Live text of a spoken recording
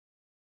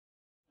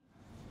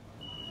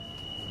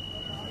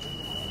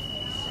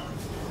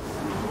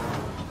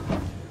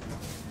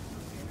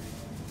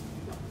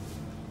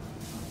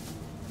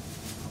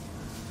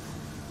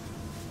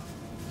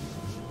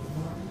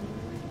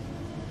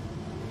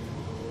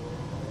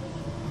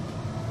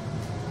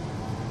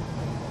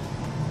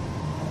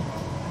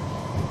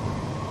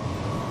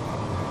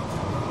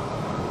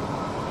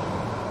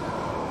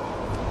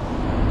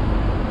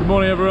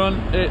morning everyone,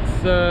 it's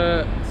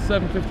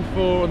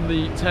 7:54 on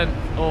the 10th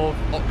of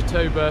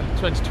October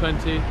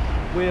 2020.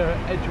 We're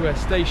at Edgware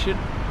Station,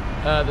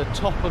 the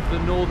top of the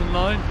Northern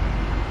Line,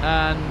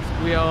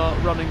 and we are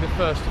running the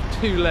first of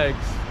 2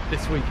 legs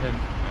this weekend.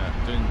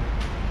 Yeah, doing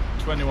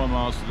 21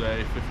 miles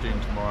today, 15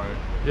 tomorrow.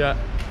 Yeah.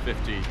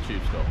 50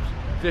 tube stops.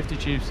 50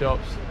 tube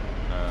stops,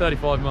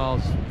 35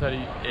 miles,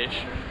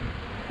 30-ish.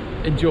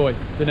 Enjoy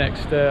the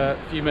next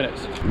few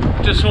minutes.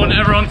 Just want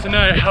everyone to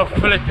know how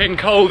flipping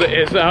cold it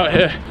is out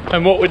here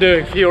and what we're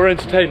doing for your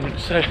entertainment,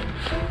 so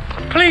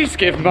please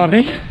give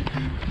money.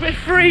 We're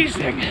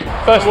freezing.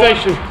 First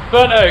station,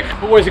 Burnt Oak,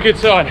 always a good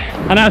sign.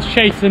 And as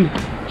Chase and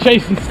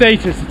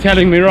Status are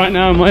telling me right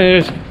now in my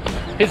ears,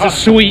 it's a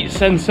sweet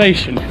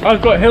sensation.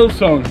 I've got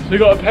Hillsong, so we've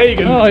got a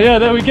pagan. Oh yeah,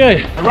 there we go.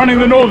 We're running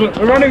the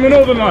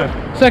northern line.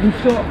 Second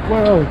stop,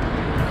 where are we?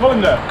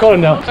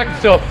 Collindale. Second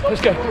stop, let's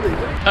go.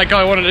 That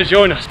guy wanted to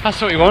join us. That's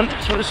what we want,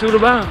 that's what it's all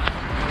about.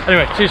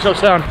 Anyway, 2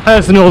 stops down.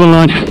 There's the Northern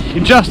Line. You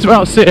can just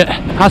about see it.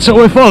 That's what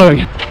we're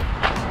following.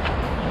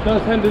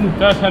 That's Hendon.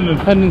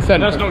 Hendon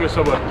Centre. Let's not go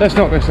subway. Let's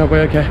not go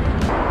subway, okay.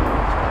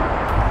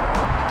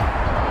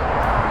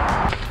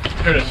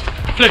 Here it is.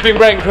 Flipping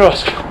Brent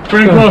Cross.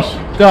 Brent Cross.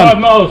 Done. 5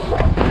 miles.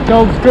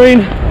 Gold screen.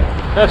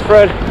 That's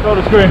Fred.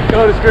 Gold screen.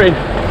 Gold screen.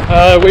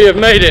 We have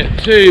made it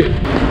to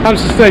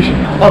Hampstead Station.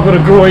 I've got a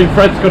groin,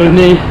 Fred's got a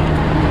knee.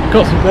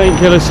 Got some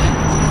painkillers.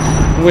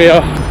 We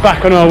are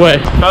back on our way.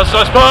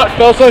 Belsize Park.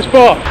 Belsize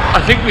Park. I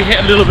think we hit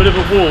a little bit of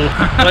a wall,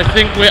 but I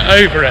think we're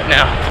over it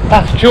now.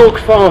 That's Chalk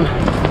Farm.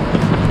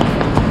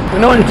 We're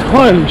not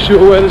entirely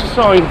sure where the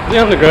sign for the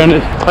underground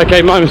is.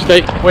 Okay, my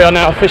mistake. We are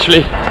now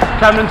officially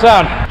Camden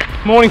Town.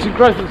 Mornington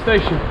Crescent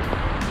Station.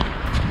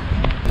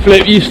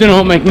 Flip, Euston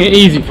aren't making it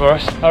easy for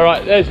us.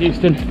 Alright, there's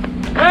Euston.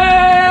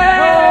 Hey!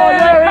 Oh,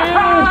 there he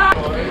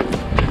is!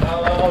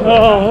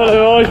 Oh,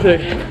 hello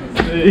Isaac.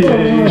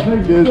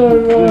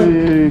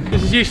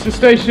 This is Euston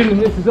Station,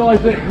 this is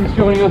Isaac, he's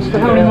joining us. For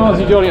how many miles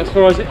are you joining us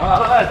for, Isaac?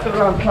 Still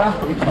around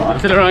Clapham.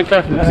 Still around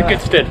Clapham, it's a good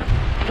stint.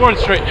 Warren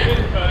Street.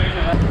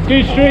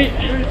 Good Street.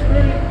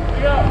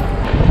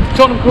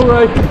 Tottenham Court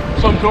Road.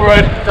 Tottenham Court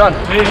Road. Done.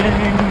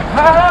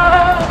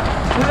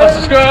 That's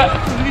the skirt.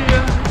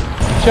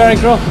 Charing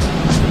Cross.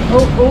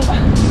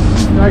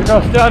 Charing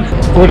Cross done.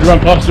 Already run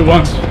past it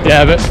once.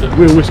 Yeah, but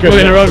we're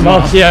going to run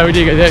past. Yeah, we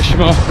do go the extra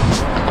mile.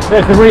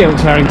 There's the real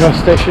Charing Cross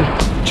station.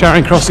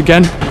 Charing Cross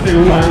again.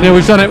 Yeah,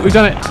 we've done it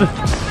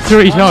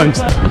 3 times.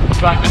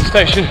 Blackman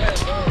Station.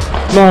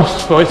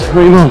 Masks, boys.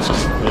 3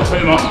 masks. Yeah,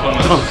 3 masks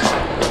on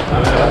this.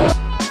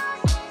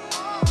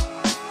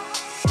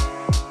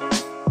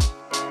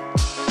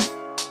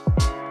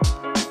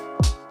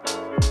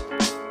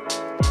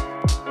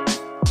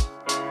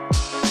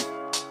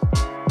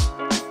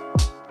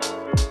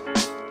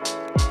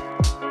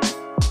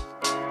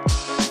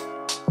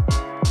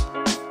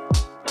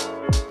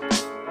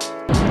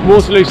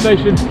 Waterloo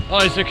Station.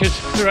 Isaac has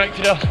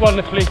directed us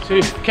wonderfully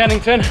to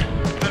Kennington.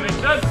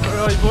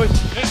 Where are you boys?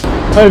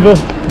 Over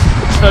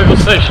Oval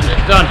Station,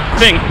 it's done. I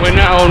think we're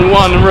now on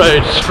one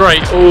road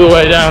straight all the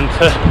way down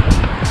to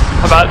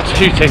about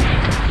Tooting.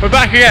 We're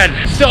back again.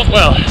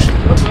 Stockwell.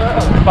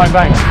 Bang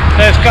bang.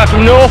 There's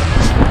Clapham North,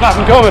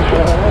 Clapham Common.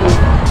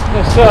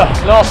 Yes sir,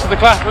 last of the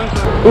Claphams.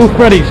 All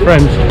Freddie's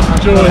friends.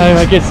 George. Hey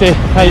mate, good to see you.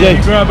 How you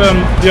doing? Grab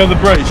the other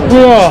brace. We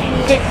are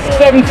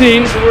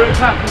 6:17, so we're at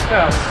Clapham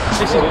South.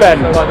 This is Ben,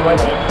 by the way.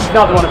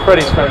 Another one of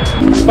Freddie's friends.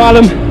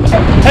 Balham.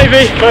 Hey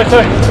V.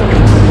 Berto.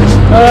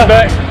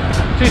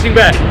 Tooting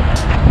Beck.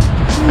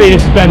 B,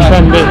 this is Ben,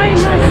 Ben B.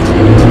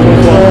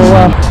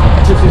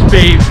 This is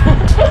B,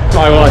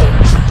 my wife.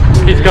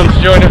 He's come to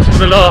join us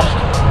for the last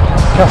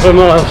couple of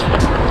miles.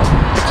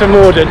 To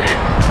Morden.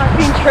 I've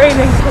been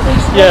training for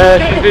this. Yeah,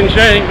 she's been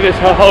training for this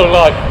her whole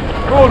life.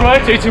 Broadway,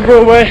 Tooting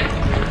Broadway.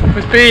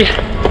 With B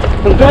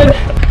and Ben.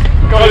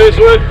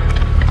 Collierwood.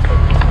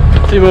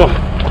 2 more.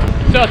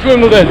 South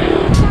Wimbledon.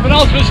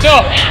 Penultimate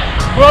stop.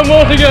 1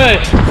 more to go.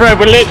 Fred,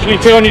 we're literally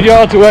 200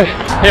 yards away.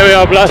 Here we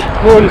are, blood.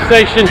 Morden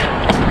Station.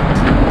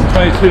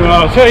 22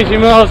 miles. 22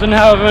 miles and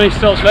however many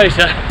stops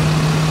later.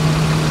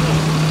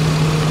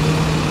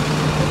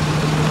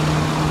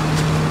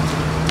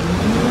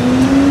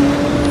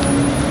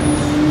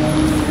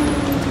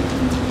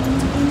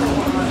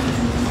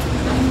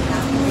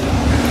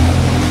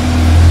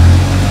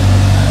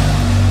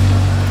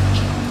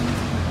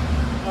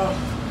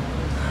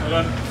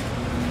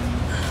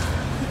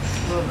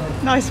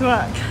 Nice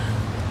work.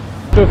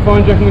 Feel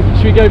fine, do you reckon?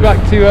 Should we go back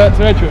to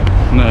Edgware?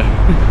 No.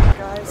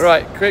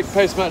 Right, quick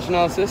post-match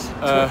analysis.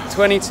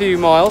 22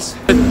 miles,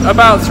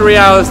 about 3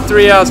 hours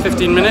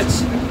 15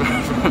 minutes.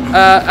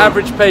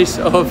 Average pace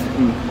of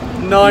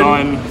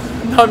 9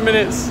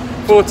 minutes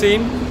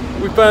 14.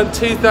 We burnt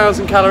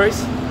 2,000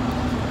 calories.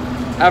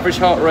 Average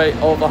heart rate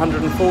of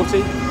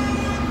 140.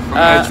 From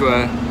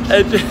Edgware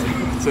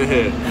to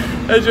here.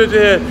 Edgware to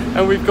here,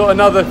 and we've got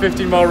another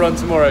 15-mile run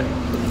tomorrow.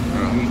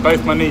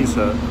 Both my knees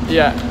hurt.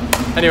 Yeah.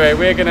 Anyway,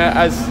 we're gonna,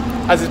 as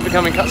it's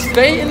becoming custom,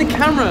 stay in the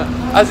camera.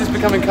 As it's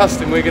becoming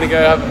custom, we're gonna go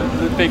have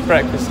the big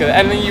breakfast together.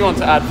 Anything you want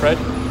to add, Fred?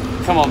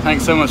 Come on.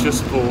 Thanks so much for your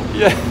support.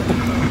 Yeah.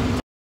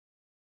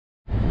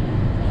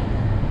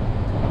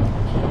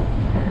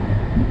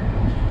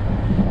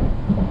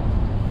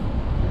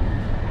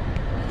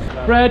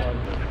 Fred,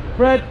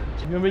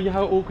 you remember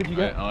how awkward you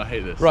get? Oh, I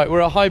hate this. Right,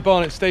 we're at High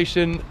Barnet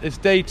Station. It's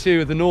day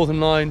 2 of the Northern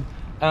Line,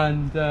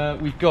 and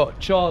we've got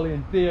Charlie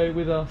and Theo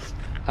with us,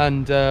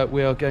 and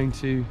we are going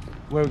to,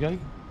 where are we going?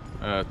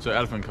 To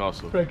Elephant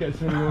Castle. Fred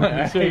gets really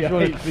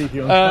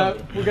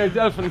awkward. We're going to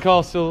Elephant and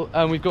Castle,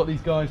 and we've got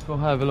these guys for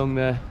however long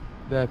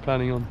they're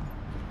planning on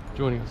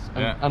joining us.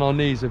 And our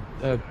knees are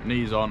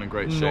knees aren't in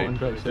great not shape. in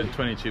great shape. Did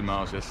 22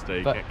 miles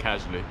yesterday,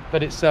 casually.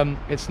 But it's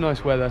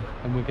nice weather,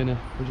 and we're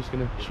just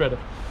gonna shred it.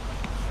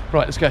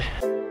 Right, let's go.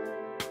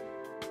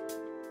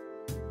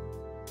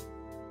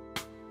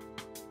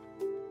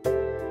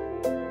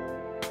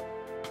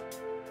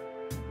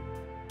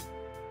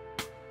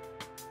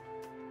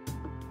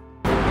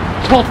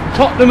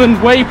 Tottenham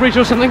and Weybridge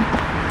or something?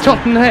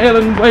 Tottenham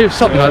and Weybridge,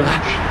 something like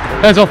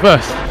that. There's our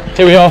first.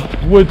 Here we are,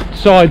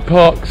 Woodside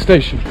Park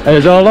Station.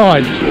 There's our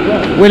line.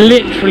 We're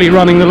literally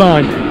running the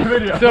line.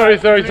 Sorry.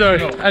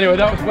 Anyway,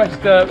 that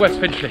was West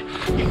Finchley.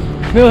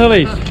 Mill Hill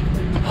East.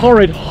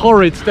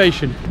 Horrid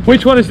station.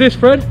 Which one is this,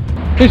 Fred?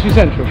 Finchley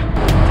Central.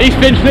 East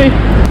Finchley.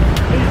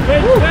 East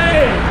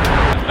Finchley!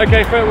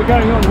 Okay, Fred, we're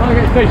going on.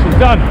 Highgate Station,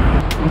 done.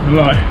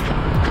 Right.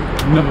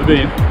 Never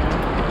been.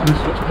 This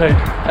is what's paid.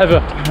 Ever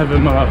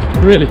in my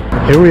life. Really?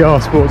 Here we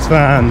are, sports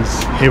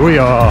fans. Here we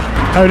are.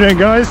 How are you doing,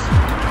 guys?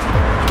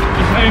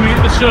 Just aiming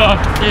at the shard.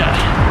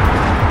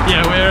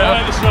 Yeah, we're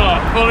follow the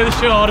shard. Follow the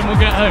shard and we'll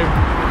get home.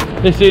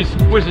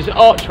 Where's this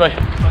archway?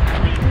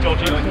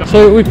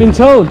 So we've been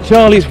told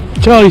Charlie's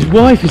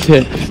wife is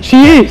here.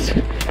 She is.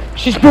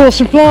 She's brought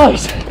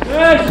supplies.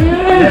 Yeah, she is.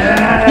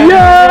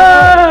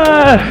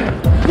 Yeah!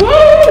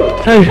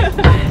 Woo! Hey.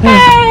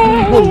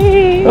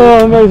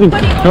 Oh, amazing.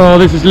 Oh,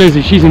 this is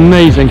Lizzie. She's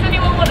amazing. Does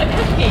anyone want a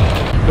cookie?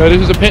 No,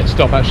 this is a pit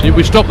stop actually.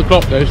 We stopped the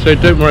clock though, so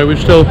don't worry. We're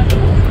still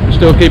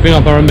keeping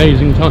up our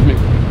amazing timing.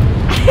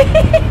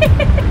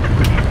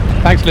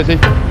 Thanks, Lizzie.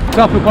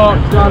 Supper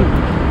Park's done.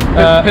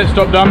 Pit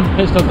stop done.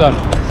 Pit stop done.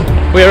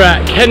 We're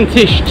at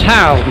Kentish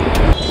Town.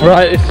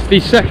 Right, it's the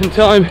second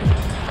time,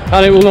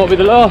 and it will not be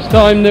the last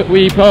time that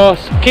we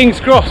pass King's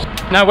Cross.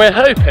 Now we're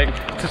hoping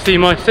to see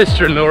my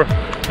sister-in-law,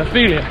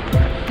 Ophelia,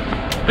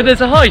 but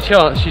there's a high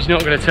chance she's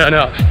not going to turn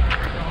up,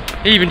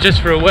 even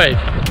just for a wave.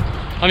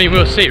 I mean,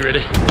 we'll see,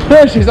 really.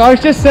 There she is. I was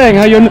just saying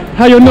how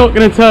you're not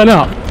going to turn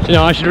up. You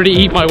know, I should really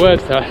eat my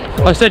words to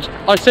her. I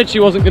said she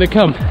wasn't going to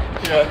come.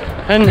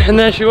 Yeah. And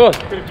there she was.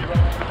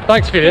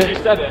 Thanks, Ophelia. You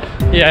said it.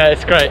 Yeah,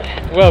 it's great.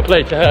 Well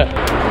played to her.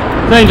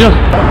 Angel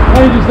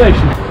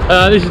Station.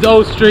 This is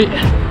Old Street.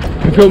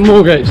 We've got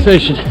Moorgate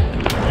Station.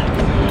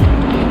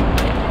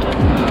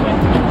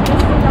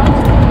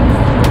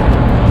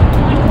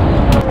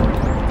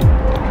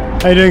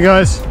 How you doing,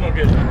 guys? Not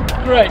good.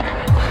 Great.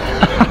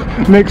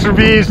 Mixed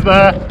reviews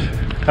there.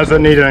 How's that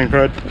knee doing,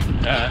 Fred?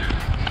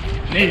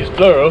 Knees,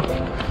 plural.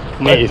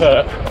 Knees.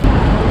 On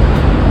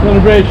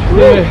the bridge.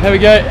 Yeah, there we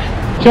go.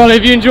 Charlie,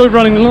 have you enjoyed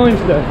running the line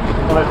today?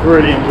 I've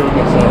really enjoyed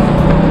myself.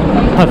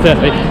 That's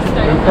epic.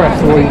 I'm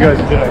impressed with what you guys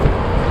are doing.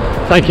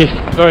 Thank you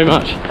very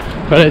much.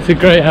 But it's a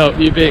great help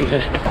you being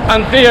here.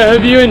 And Theo,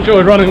 have you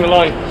enjoyed running the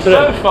line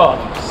today? So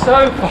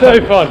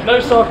fun. No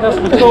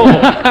sarcasm at all.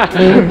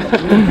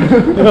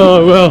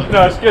 Oh well.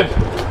 No, it's good.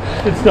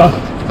 Good stuff.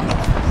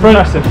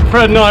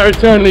 Fred and I are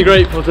eternally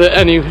grateful to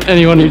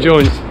anyone who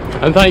joins.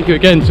 And thank you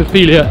again to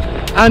Ophelia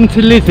and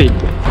to Lizzie.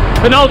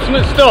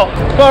 Penultimate stop,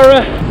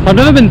 Borough. I've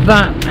never been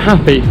that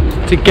happy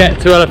to get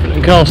to Elephant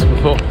and Castle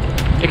before,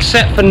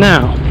 except for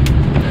now.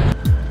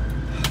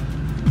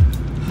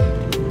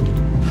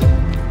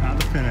 At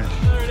the finish.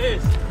 There it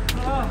is.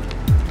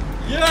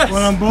 Yes!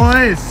 Well done,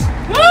 boys.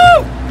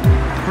 Woo!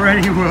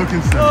 Freddie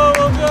Wilkinson. Oh,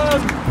 well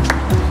done.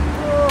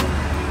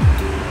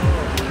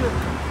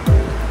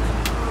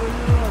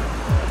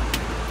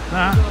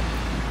 That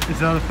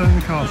is Elephant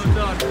and Castle.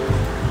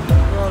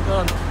 Well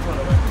done.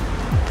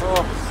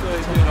 Oh, so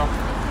good.